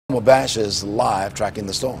Wabash is live tracking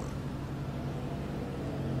the storm.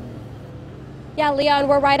 Yeah, Leon,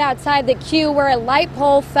 we're right outside the queue where a light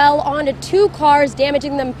pole fell onto two cars,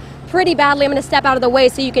 damaging them pretty badly. I'm going to step out of the way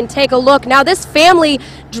so you can take a look. Now, this family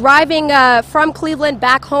driving from Cleveland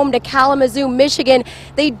back home to Kalamazoo, Michigan,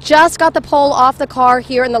 they just got the pole off the car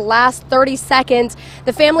here in the last 30 seconds.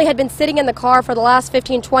 The family had been sitting in the car for the last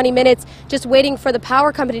 15-20 minutes just waiting for the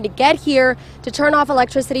power company to get here to turn off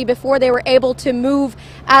electricity before they were able to move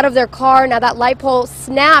out of their car. Now, that light pole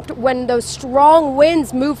snapped when those strong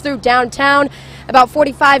winds moved through downtown. About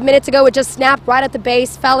 45 minutes ago, it just snapped right at the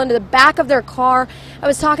base, fell into the back of their car. I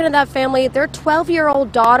was talking to that family, their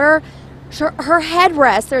 12-year-old daughter, her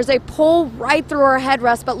headrest, there's a pole right through her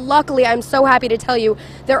headrest, but luckily, I'm so happy to tell you,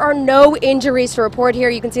 there are no injuries to report here.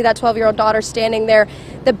 You can see that 12-year-old daughter standing there.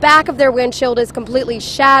 The back of their windshield is completely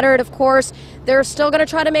shattered, of course. They're still going to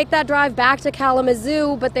try to make that drive back to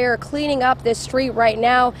Kalamazoo, but they are cleaning up this street right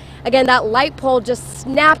now. Again, that light pole just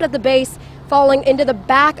snapped at the base, falling into the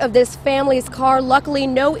back of this family's car. Luckily,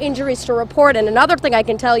 no injuries to report. And another thing I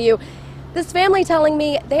can tell you, this family telling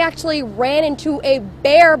me they actually ran into a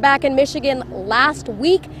bear back in Michigan last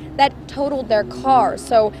week that totaled their car.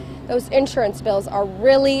 So those insurance bills are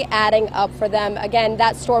really adding up for them. Again,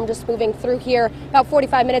 that storm just moving through here about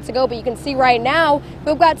 45 minutes ago, but you can see right now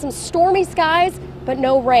we've got some stormy skies, but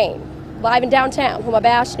no rain. Live in downtown, Homa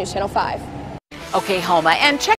Bash, News Channel 5. Okay, Homa, and check